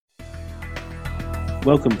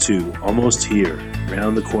Welcome to Almost Here,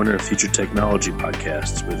 Round the Corner Future Technology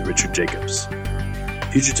Podcasts with Richard Jacobs.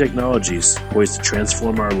 Future technologies poised to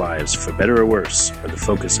transform our lives for better or worse are the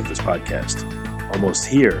focus of this podcast. Almost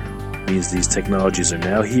here means these technologies are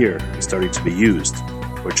now here and starting to be used,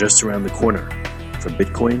 or just around the corner, from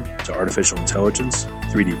Bitcoin to artificial intelligence,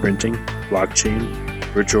 3D printing, blockchain,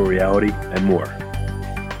 virtual reality, and more.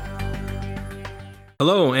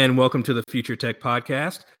 Hello, and welcome to the Future Tech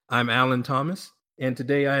Podcast. I'm Alan Thomas, and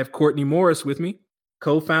today I have Courtney Morris with me,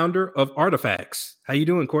 co-founder of Artifacts. How you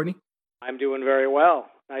doing, Courtney? I'm doing very well.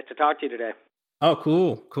 Nice to talk to you today. Oh,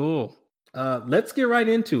 cool. Let's get right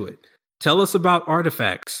into it. Tell us about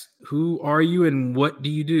Artifacts. Who are you and what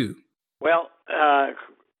do you do? Well,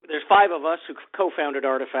 there's five of us who co-founded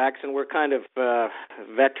Artifacts, and we're kind of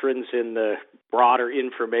veterans in the broader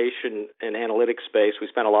information and analytics space. We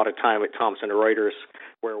spent a lot of time at Thomson Reuters,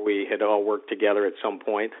 where we had all worked together at some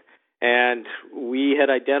point. And we had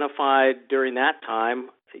identified during that time,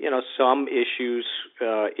 some issues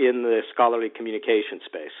in the scholarly communication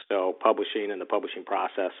space, so publishing and the publishing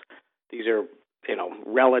process. These are,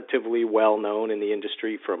 relatively well known in the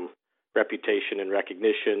industry, from reputation and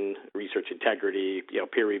recognition, research integrity,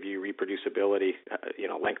 peer review, reproducibility,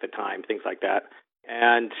 length of time, things like that.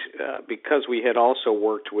 And because we had also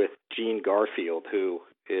worked with Gene Garfield, who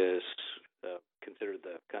is considered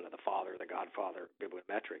the father, the godfather of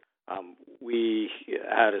bibliometrics, we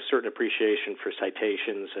had a certain appreciation for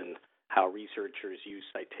citations and how researchers use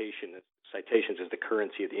citations as the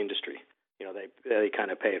currency of the industry. They kind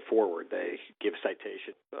of pay it forward. They give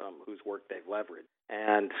citations whose work they've leveraged.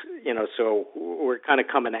 And, so we're kind of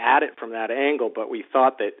coming at it from that angle, but we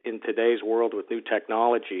thought that in today's world with new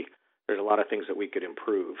technology, there's a lot of things that we could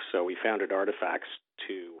improve. So we founded Artifacts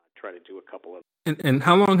to try to do a couple of. And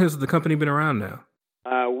how long has the company been around now?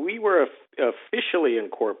 We were officially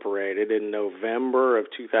incorporated in November of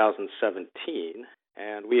 2017,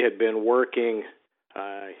 and we had been working,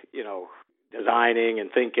 designing and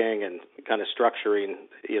thinking and kind of structuring,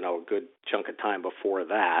 a good chunk of time before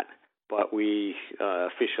that. But we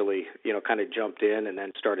officially, kind of jumped in and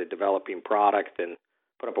then started developing product and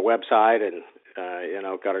put up a website and,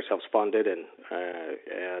 got ourselves funded.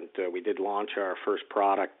 And we did launch our first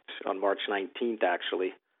product on March 19th,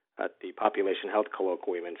 actually, at the Population Health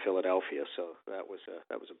Colloquium in Philadelphia. So that was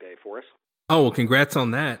a day for us. Oh, well, congrats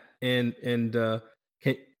on that. And can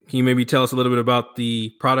you maybe tell us a little bit about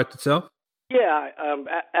the product itself? Yeah,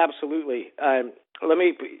 absolutely. Let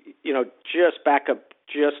me, just back up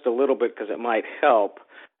just a little bit because it might help.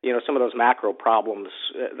 Some of those macro problems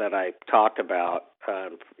that I talked about,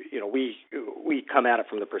 we come at it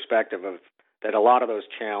from the perspective of that a lot of those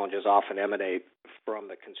challenges often emanate from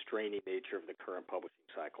the constraining nature of the current publishing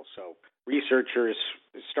cycle. So researchers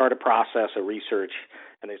start a process of research,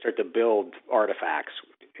 and they start to build artifacts.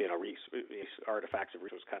 Artifacts of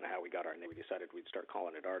research was kind of how we got our name. We decided we'd start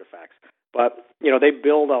calling it Artifacts. But, they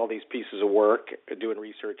build all these pieces of work, doing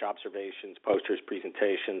research, observations, posters,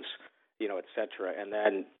 presentations, et cetera. And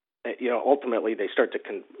then, ultimately they start to,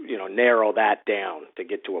 narrow that down to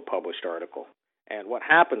get to a published article. And what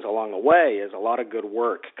happens along the way is a lot of good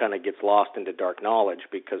work kind of gets lost into dark knowledge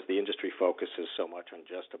because the industry focuses so much on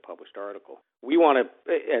just a published article. We want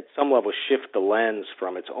to, at some level, shift the lens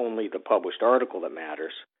from it's only the published article that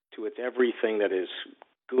matters to it's everything that is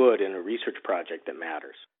good in a research project that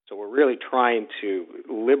matters. So we're really trying to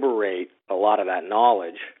liberate a lot of that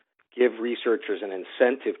knowledge, give researchers an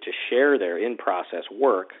incentive to share their in-process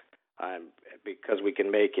work because we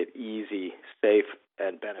can make it easy, safe,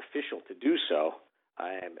 and beneficial to do so.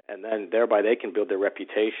 And then thereby they can build their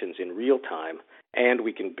reputations in real time, and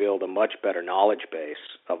we can build a much better knowledge base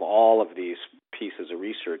of all of these pieces of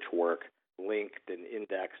research work linked and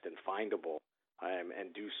indexed and findable,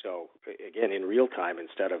 and do so, again, in real time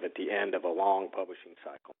instead of at the end of a long publishing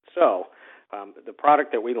cycle. So the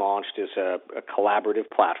product that we launched is a collaborative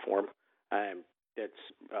platform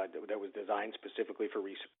that was designed specifically for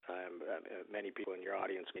research. Many people in your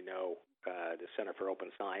audience may know the Center for Open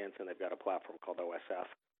Science, and they've got a platform called OSF.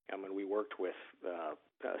 And when we worked with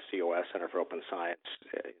COS, Center for Open Science,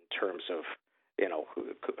 in terms of,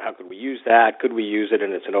 how could we use that? Could we use it?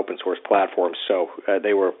 And it's an open source platform. So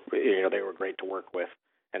they were great to work with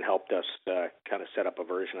and helped us kind of set up a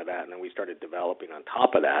version of that. And then we started developing on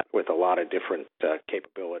top of that with a lot of different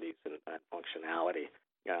capabilities and functionality.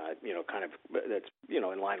 That's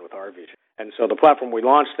in line with our vision. And so the platform we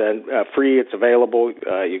launched then, free, it's available.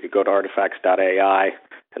 You could go to artifacts.ai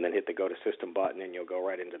and then hit the Go to System button, and you'll go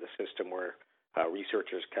right into the system where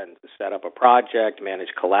researchers can set up a project, manage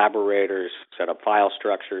collaborators, set up file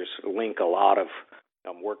structures, link a lot of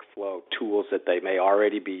workflow tools that they may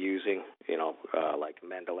already be using, like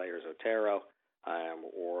Mendeley or Zotero,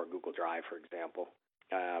 or Google Drive, for example.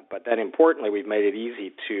 But then importantly, we've made it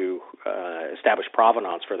easy to establish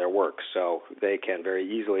provenance for their work, so they can very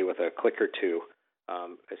easily, with a click or two,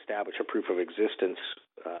 establish a proof of existence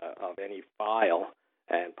of any file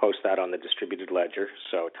and post that on the distributed ledger,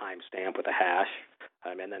 so timestamp with a hash.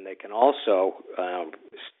 And then they can also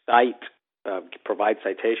provide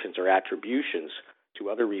citations or attributions to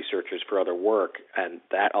other researchers for other work, and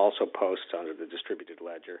that also posts onto the distributed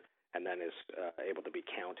ledger and then is able to be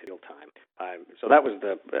counted real time. So that was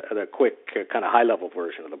the quick kind of high-level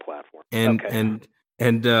version of the platform.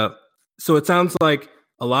 So it sounds like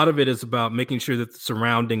a lot of it is about making sure that the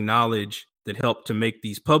surrounding knowledge that helped to make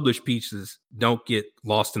these published pieces don't get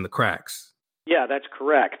lost in the cracks. Yeah, that's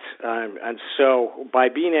correct. And so by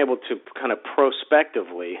being able to kind of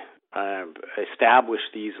prospectively establish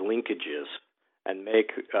these linkages and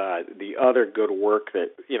make the other good work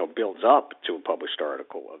that builds up to a published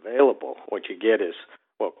article available, what you get is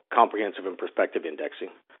comprehensive and prospective indexing.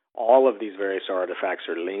 All of these various artifacts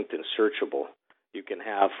are linked and searchable. You can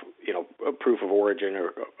have a proof of origin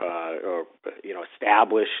or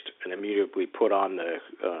established and immediately put on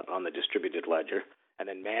the distributed ledger, and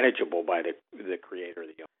then manageable by the creator.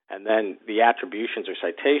 And then the attributions or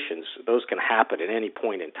citations, those can happen at any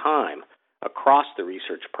point in time across the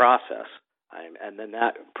research process. And then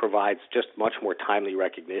that provides just much more timely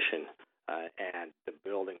recognition and the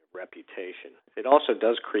building of reputation. It also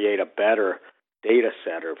does create a better data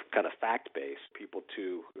set or kind of fact-based people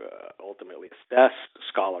to ultimately assess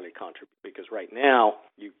scholarly contribution. Because right now,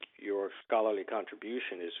 your scholarly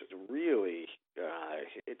contribution is really,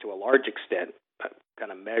 to a large extent,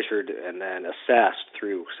 kind of measured and then assessed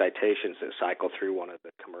through citations that cycle through one of the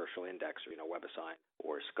commercial indexers, WebAssign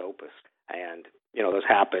or Scopus. And, those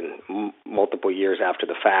happen multiple years after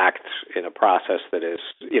the fact in a process that is,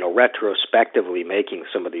 retrospectively making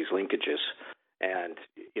some of these linkages. And,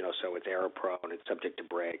 so it's error prone, it's subject to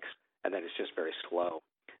breaks, and then it's just very slow.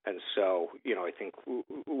 And so, I think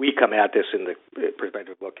we come at this in the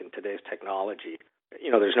perspective of, look, in today's technology,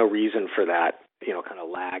 there's no reason for that, kind of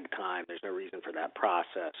lag time. There's no reason for that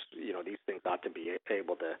process. These things ought to be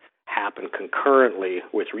able to happen concurrently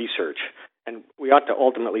with research. And we ought to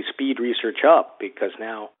ultimately speed research up because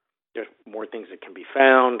now there's more things that can be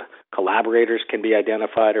found, collaborators can be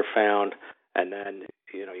identified or found, and then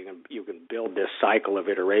you can build this cycle of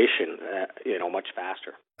iteration much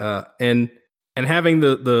faster. And having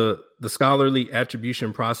the scholarly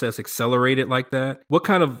attribution process accelerated like that, what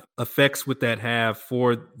kind of effects would that have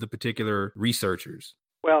for the particular researchers?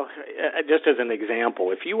 Well, just as an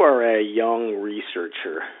example, if you are a young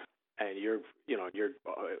researcher and you're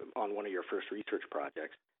on one of your first research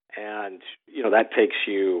projects, and that takes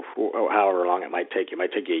you however long it might take you. It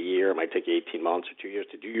might take you a year, it might take you 18 months or 2 years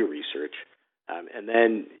to do your research. And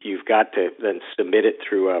then you've got to then submit it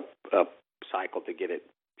through a cycle to get it,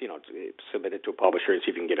 to submit it to a publisher and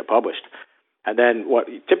see if you can get it published. And then what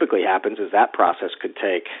typically happens is that process could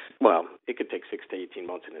take 6 to 18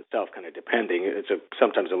 months in itself, kind of depending. It's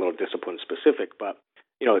sometimes a little discipline specific, but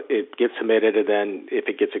it gets submitted, and then if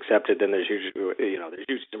it gets accepted, then there's usually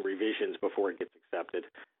some revisions before it gets accepted.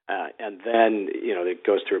 And then, it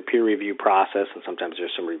goes through a peer review process, and sometimes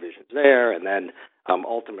there's some revisions there, and then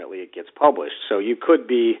ultimately it gets published. So you could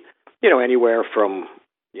be, anywhere from,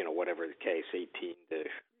 whatever the case, 18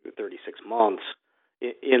 to 36 months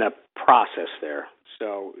in a process there.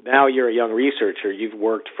 So now you're a young researcher, you've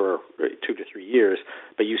worked for 2 to 3 years,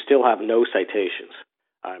 but you still have no citations.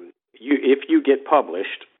 If you get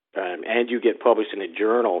published, and you get published in a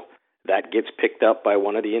journal that gets picked up by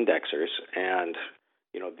one of the indexers, and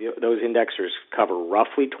those indexers cover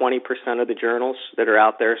roughly 20% of the journals that are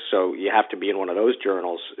out there, so you have to be in one of those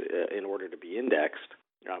journals in order to be indexed.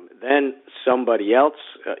 Then somebody else,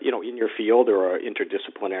 in your field or an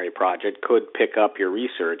interdisciplinary project could pick up your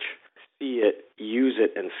research, see it, use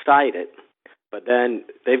it, and cite it, but then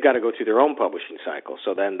they've got to go through their own publishing cycle.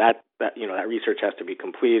 So then that research has to be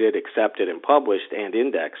completed, accepted, and published and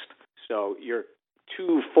indexed. So you're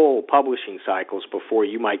 2 full publishing cycles before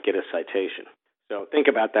you might get a citation. So think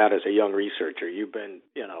about that as a young researcher. You've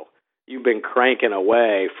been cranking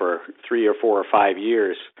away for 3 or 4 or 5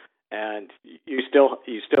 years, and you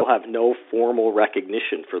still have no formal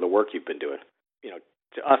recognition for the work you've been doing.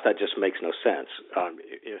 To us, that just makes no sense.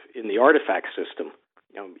 If in the artifact system,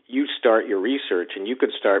 you start your research, and you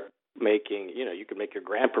could start making, you could make your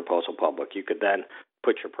grant proposal public. You could then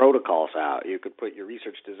put your protocols out. You could put your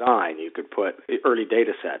research design. You could put early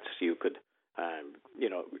data sets. You could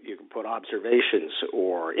you can put observations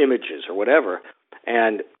or images or whatever.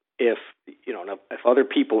 And if other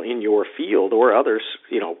people in your field or others,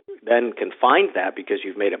 then can find that because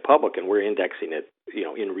you've made it public and we're indexing it,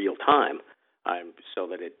 in real time, so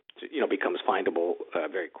that it, becomes findable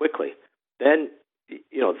very quickly, then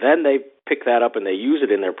they pick that up and they use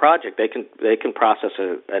it in their project. They can process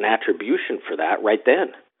an attribution for that right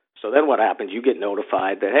then. So then what happens? You get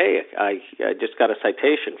notified that, hey, I just got a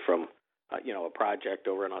citation from a project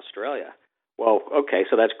over in Australia. Well, okay,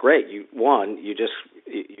 so that's great. You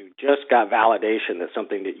just got validation that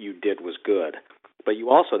something that you did was good, but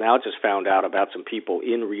you also now just found out about some people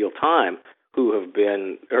in real time who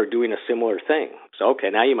are doing a similar thing. So okay,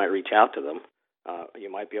 now you might reach out to them.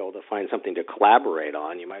 You might be able to find something to collaborate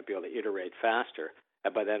on. You might be able to iterate faster,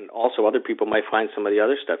 but then also other people might find some of the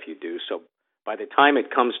other stuff you do. So by the time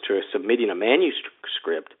it comes to submitting a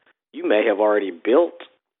manuscript, you may have already built,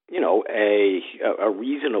 a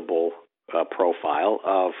reasonable profile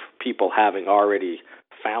of people having already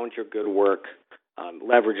found your good work,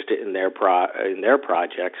 leveraged it in their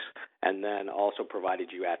projects, and then also provided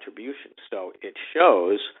you attribution. So it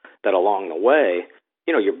shows that along the way,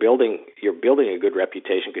 you're building a good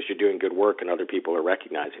reputation because you're doing good work and other people are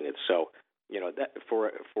recognizing it. So, that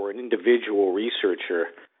for an individual researcher,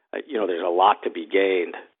 there's a lot to be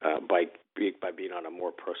gained by being on a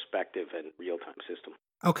more prospective and real-time system.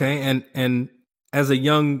 Okay, and as a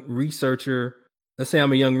young researcher, let's say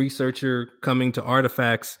I'm a young researcher coming to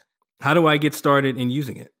Artifacts, how do I get started in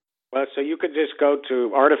using it? Well, so you could just go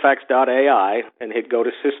to artifacts.ai and hit go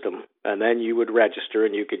to system, and then you would register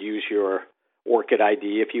and you could use your ORCID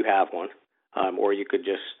ID if you have one, or you could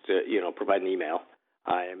just, provide an email.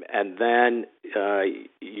 And then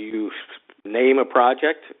you name a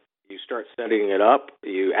project, you start setting it up,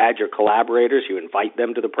 you add your collaborators, you invite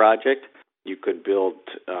them to the project. You could build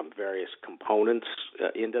various components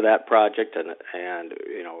into that project and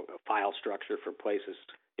a file structure for places,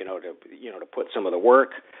 to put some of the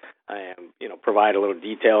work, provide a little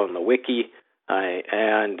detail in the wiki.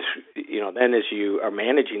 Then as you are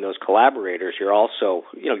managing those collaborators, you're also,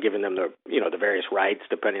 giving them the various rights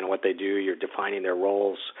depending on what they do. You're defining their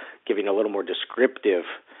roles, giving a little more descriptive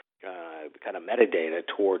kind of metadata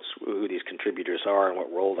towards who these contributors are and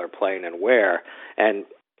what role they're playing and where. And,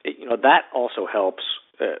 that also helps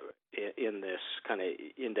in this kind of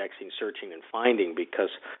indexing, searching, and finding, because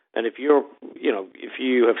then if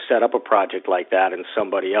you have set up a project like that and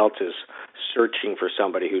somebody else is searching for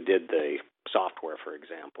somebody who did the software, for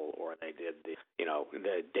example, or they did the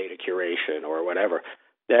data curation or whatever,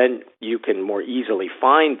 then you can more easily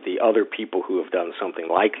find the other people who have done something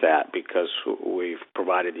like that because we've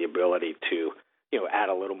provided the ability to add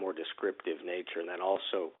a little more descriptive nature. And then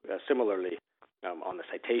also similarly, on the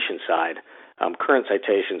citation side, current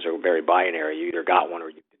citations are very binary. You either got one or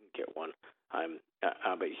you didn't get one.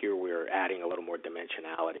 But here we're adding a little more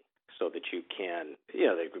dimensionality so that you can,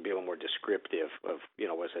 they could be a little more descriptive of,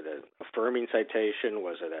 was it an affirming citation?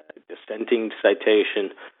 Was it a dissenting citation?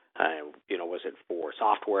 Was it for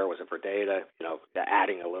software? Was it for data?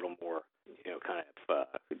 Adding a little more,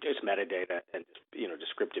 just metadata and,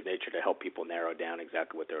 descriptive nature to help people narrow down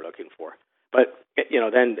exactly what they're looking for. But,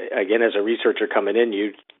 then again, as a researcher coming in,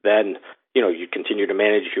 you continue to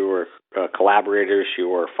manage your collaborators,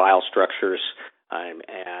 your file structures, and,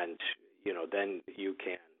 then you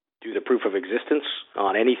can do the proof of existence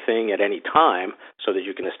on anything at any time so that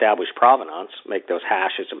you can establish provenance, make those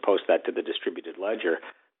hashes and post that to the distributed ledger,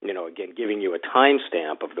 again, giving you a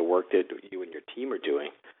timestamp of the work that you and your team are doing.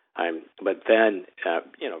 But then,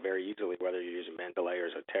 very easily, whether you're using Mendeley or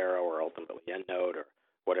Zotero or ultimately EndNote or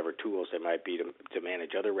whatever tools there might be to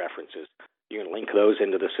manage other references, you can link those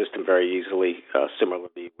into the system very easily,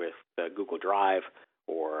 similarly with Google Drive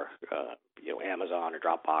or Amazon or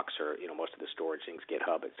Dropbox or most of the storage things,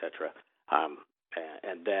 GitHub, etc.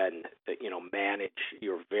 And then manage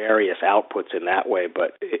your various outputs in that way,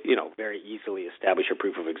 but very easily establish your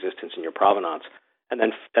proof of existence and your provenance, and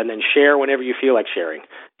then share whenever you feel like sharing.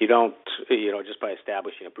 You don't just by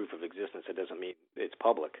establishing a proof of existence, it doesn't mean it's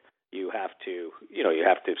public. You have to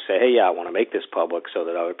say, hey, yeah, I want to make this public so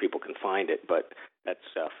that other people can find it, but that's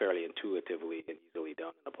fairly intuitively and easily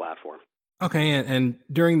done in the platform. Okay, and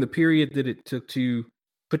during the period that it took to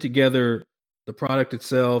put together the product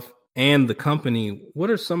itself and the company, what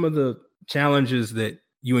are some of the challenges that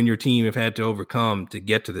you and your team have had to overcome to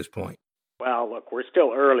get to this point? Well, look, we're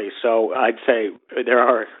still early, so I'd say there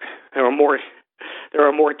are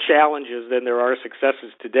more challenges than there are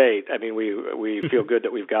successes to date. I mean, we feel good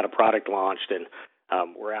that we've got a product launched and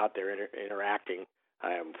we're out there interacting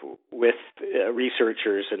with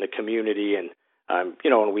researchers in the community, and And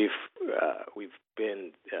we've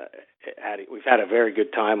had a very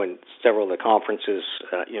good time in several of the conferences,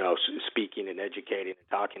 speaking and educating and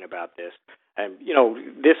talking about this. And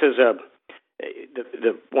this is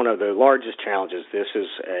one of the largest challenges. This is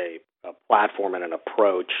a platform and an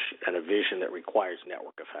approach and a vision that requires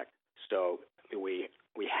network effect. So we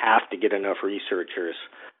have to get enough researchers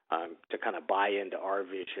to kind of buy into our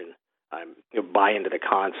vision, buy into the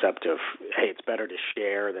concept of, hey, it's better to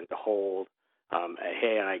share than to hold.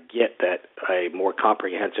 Hey, I get that a more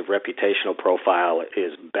comprehensive reputational profile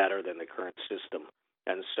is better than the current system,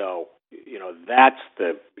 and so that's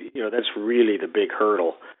really the big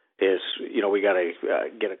hurdle. Is we got to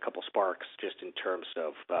get a couple sparks just in terms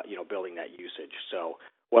of building that usage. So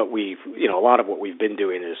what a lot of what we've been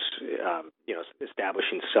doing is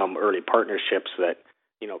establishing some early partnerships that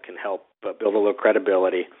can help build a little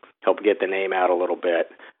credibility, help get the name out a little bit,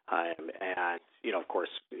 and of course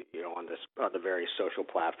on the various social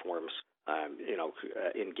platforms,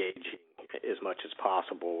 engaging as much as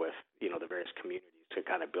possible with the various communities to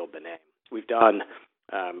kind of build the name. We've done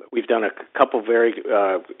a couple very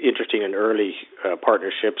interesting and early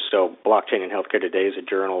partnerships. So Blockchain in Healthcare Today is a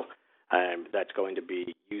journal that's going to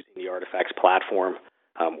be using the Artifacts platform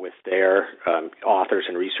with their authors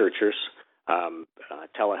and researchers.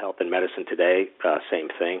 Telehealth and Medicine Today, same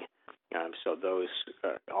thing. So those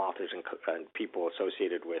authors and people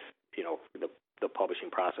associated with the publishing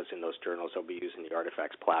process in those journals will be using the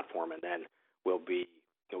Artifacts platform, and then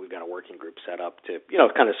we've got a working group set up to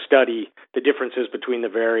kind of study the differences between the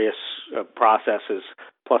various processes,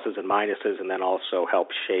 pluses and minuses, and then also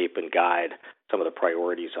help shape and guide some of the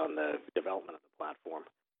priorities on the development of the platform.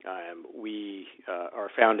 We are a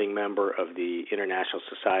founding member of the International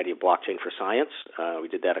Society of Blockchain for Science. We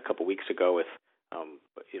did that a couple weeks ago with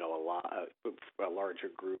a larger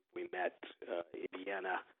group. We met in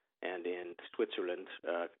Vienna and in Switzerland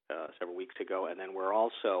several weeks ago, and then we're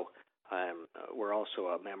also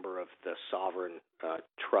a member of the Sovereign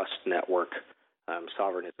Trust Network.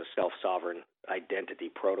 Sovereign is a self-sovereign identity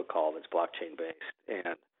protocol that's blockchain-based,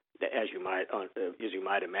 and as you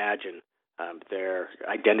might imagine, their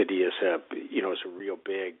identity is a real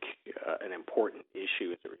big and important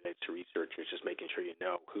issue as it relates to researchers. Just making sure you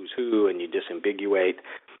know who's who and you disambiguate.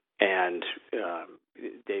 And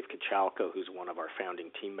Dave Kachalka, who's one of our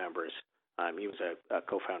founding team members, he was a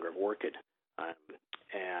co-founder of Orchid,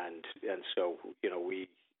 and so we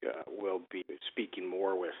will be speaking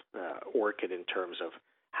more with Orchid in terms of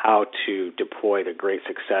how to deploy the great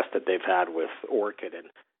success that they've had with Orchid, and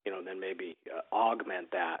then maybe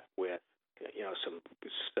augment that with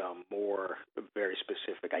some more very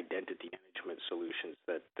specific identity management solutions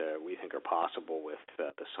that we think are possible with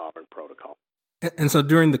the Sovereign protocol. And so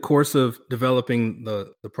during the course of developing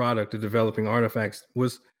the product, of developing Artifacts,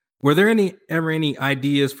 were there ever any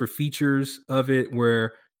ideas for features of it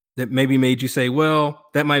that maybe made you say, well,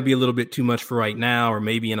 that might be a little bit too much for right now, or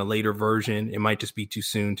maybe in a later version, it might just be too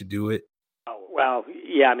soon to do it? Oh, well,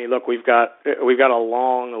 yeah, I mean, look, we've got a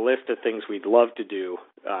long list of things we'd love to do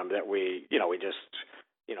that we just,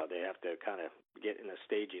 they have to kind of get in a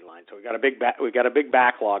staging line. So we got a big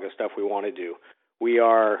backlog of stuff we want to do.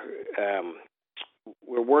 We're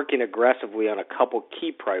working aggressively on a couple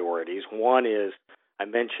key priorities. One is, I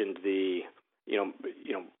mentioned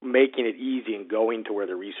making it easy and going to where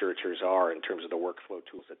the researchers are in terms of the workflow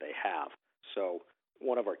tools that they have. So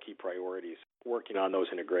one of our key priorities, working on those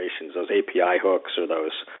integrations, those API hooks, or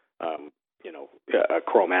those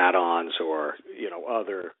Chrome add-ons, or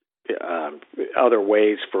other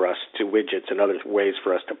ways for us to widgets and other ways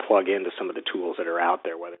for us to plug into some of the tools that are out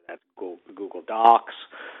there, whether that's Google Docs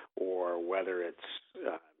or whether it's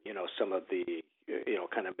some of the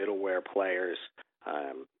kind of middleware players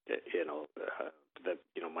that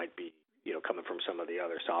might be coming from some of the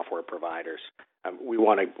other software providers. We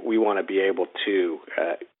want to be able to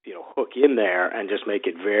hook in there and just make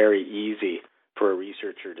it very easy for a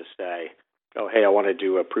researcher to say, oh, hey, I want to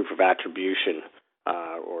do a proof of attribution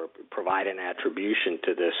or provide an attribution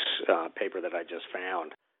to this paper that I just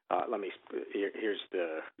found. Here's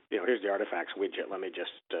the Artifacts widget. Let me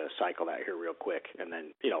just cycle that here real quick, and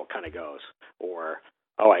then it kind of goes. Or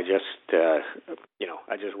I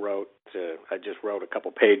just wrote a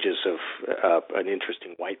couple pages of an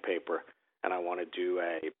interesting white paper, and I want to do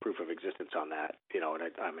a proof of existence on that.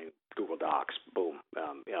 And Google Docs, boom,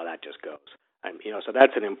 that just goes. So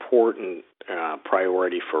that's an important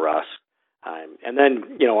priority for us. And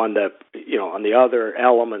then on the other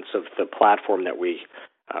elements of the platform that we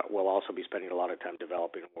will also be spending a lot of time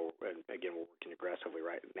developing, and again, we're working aggressively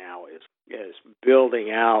right now, is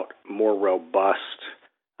building out more robust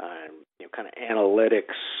kind of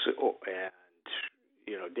analytics and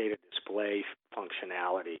data display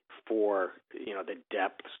functionality for, the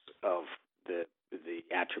depths of the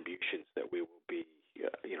attributions that we will be,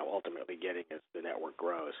 ultimately getting as the network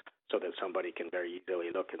grows, so that somebody can very easily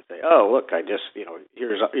look and say, oh, look, I just,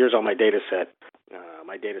 here's all my data set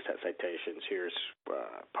citations, here's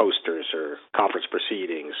posters or conference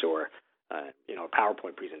proceedings or,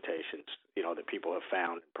 PowerPoint presentations, that people have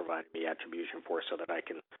found and provided me attribution for, so that I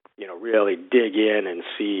can, really dig in and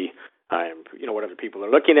see, what other people are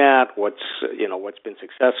looking at, what's been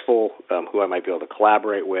successful, who I might be able to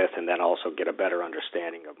collaborate with, and then also get a better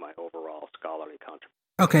understanding of my overall scholarly contribution.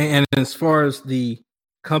 Okay, and as far as the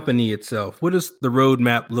company itself, what does the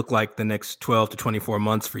roadmap look like the next 12 to 24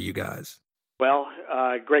 months for you guys? Well,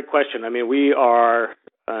 great question. I mean, we've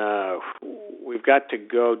got to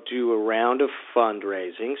go do a round of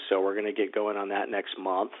fundraising, so we're going to get going on that next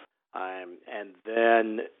month. And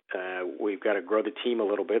then we've got to grow the team a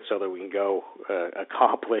little bit so that we can go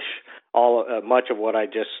accomplish much of what I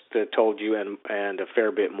just told you and a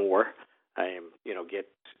fair bit more.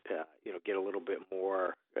 Get a little bit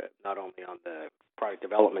more, not only on the product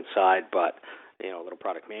development side, but a little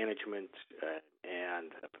product management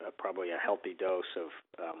and probably a healthy dose of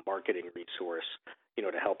marketing resource,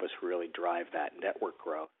 to help us really drive that network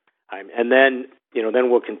growth. And then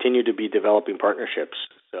we'll continue to be developing partnerships.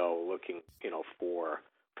 So looking,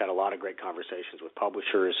 got a lot of great conversations with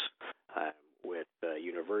publishers, with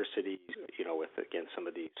universities, with, again, some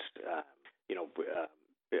of these,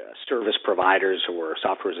 service providers or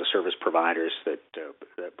software as a service providers that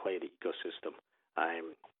play the ecosystem,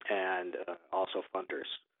 and also funders.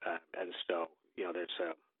 And so, there's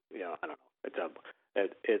I don't know,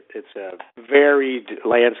 it's a varied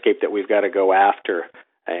landscape that we've got to go after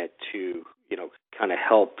to, kind of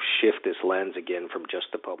help shift this lens again from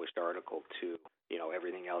just the published article to,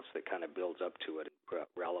 everything else that kind of builds up to it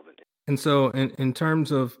relevant. And so in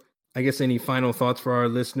terms of, I guess, any final thoughts for our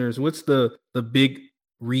listeners, what's the big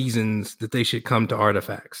reasons that they should come to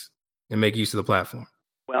Artifacts and make use of the platform?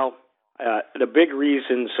 Well, the big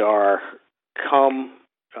reasons are come,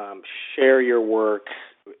 share your work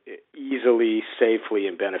easily, safely,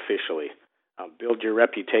 and beneficially. Build your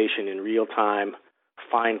reputation in real time,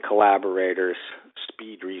 find collaborators,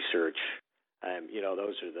 speed research.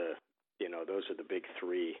 Those are the big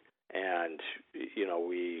three. And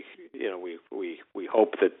we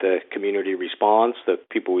hope that the community responds. The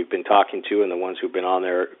people we've been talking to and the ones who've been on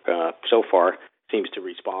there so far seems to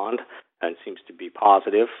respond and seems to be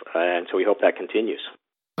positive. And so we hope that continues.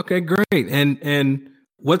 Okay, great. And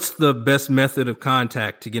what's the best method of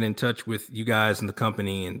contact to get in touch with you guys and the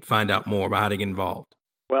company and find out more about how to get involved?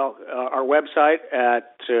 Well, our website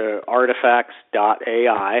at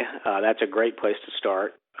artifacts.ai, that's a great place to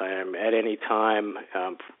start. At any time,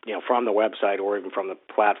 from the website or even from the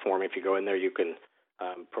platform, if you go in there, you can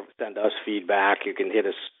send us feedback. You can hit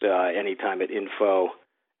us anytime at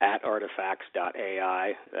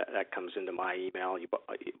info@artifacts.ai. That comes into my email,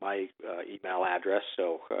 email address,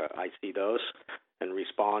 so I see those and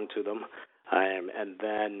respond to them. And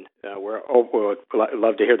then we'd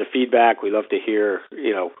love to hear the feedback. We love to hear,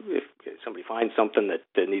 if somebody finds something that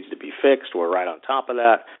needs to be fixed, we're right on top of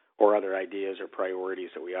that, or other ideas or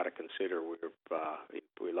priorities that we ought to consider.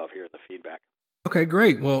 We love hearing the feedback. Okay,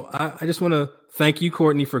 great. Well, I just want to thank you,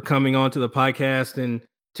 Courtney, for coming on to the podcast and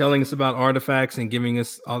telling us about Artifacts and giving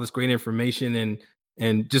us all this great information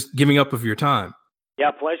and just giving up of your time.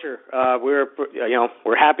 Yeah, pleasure. We're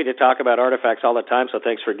happy to talk about Artifacts all the time, so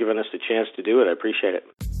thanks for giving us the chance to do it. I appreciate it.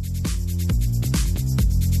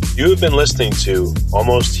 You have been listening to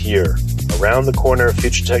Almost Here, Around the Corner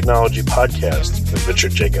Future Technology podcast with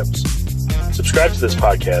Richard Jacobs. Subscribe to this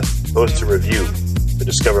podcast, post a review to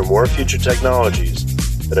discover more future technologies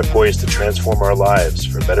that are poised to transform our lives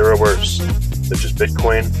for better or worse, such as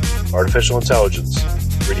Bitcoin, artificial intelligence,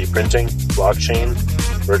 3D printing, blockchain,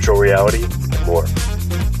 virtual reality, and more.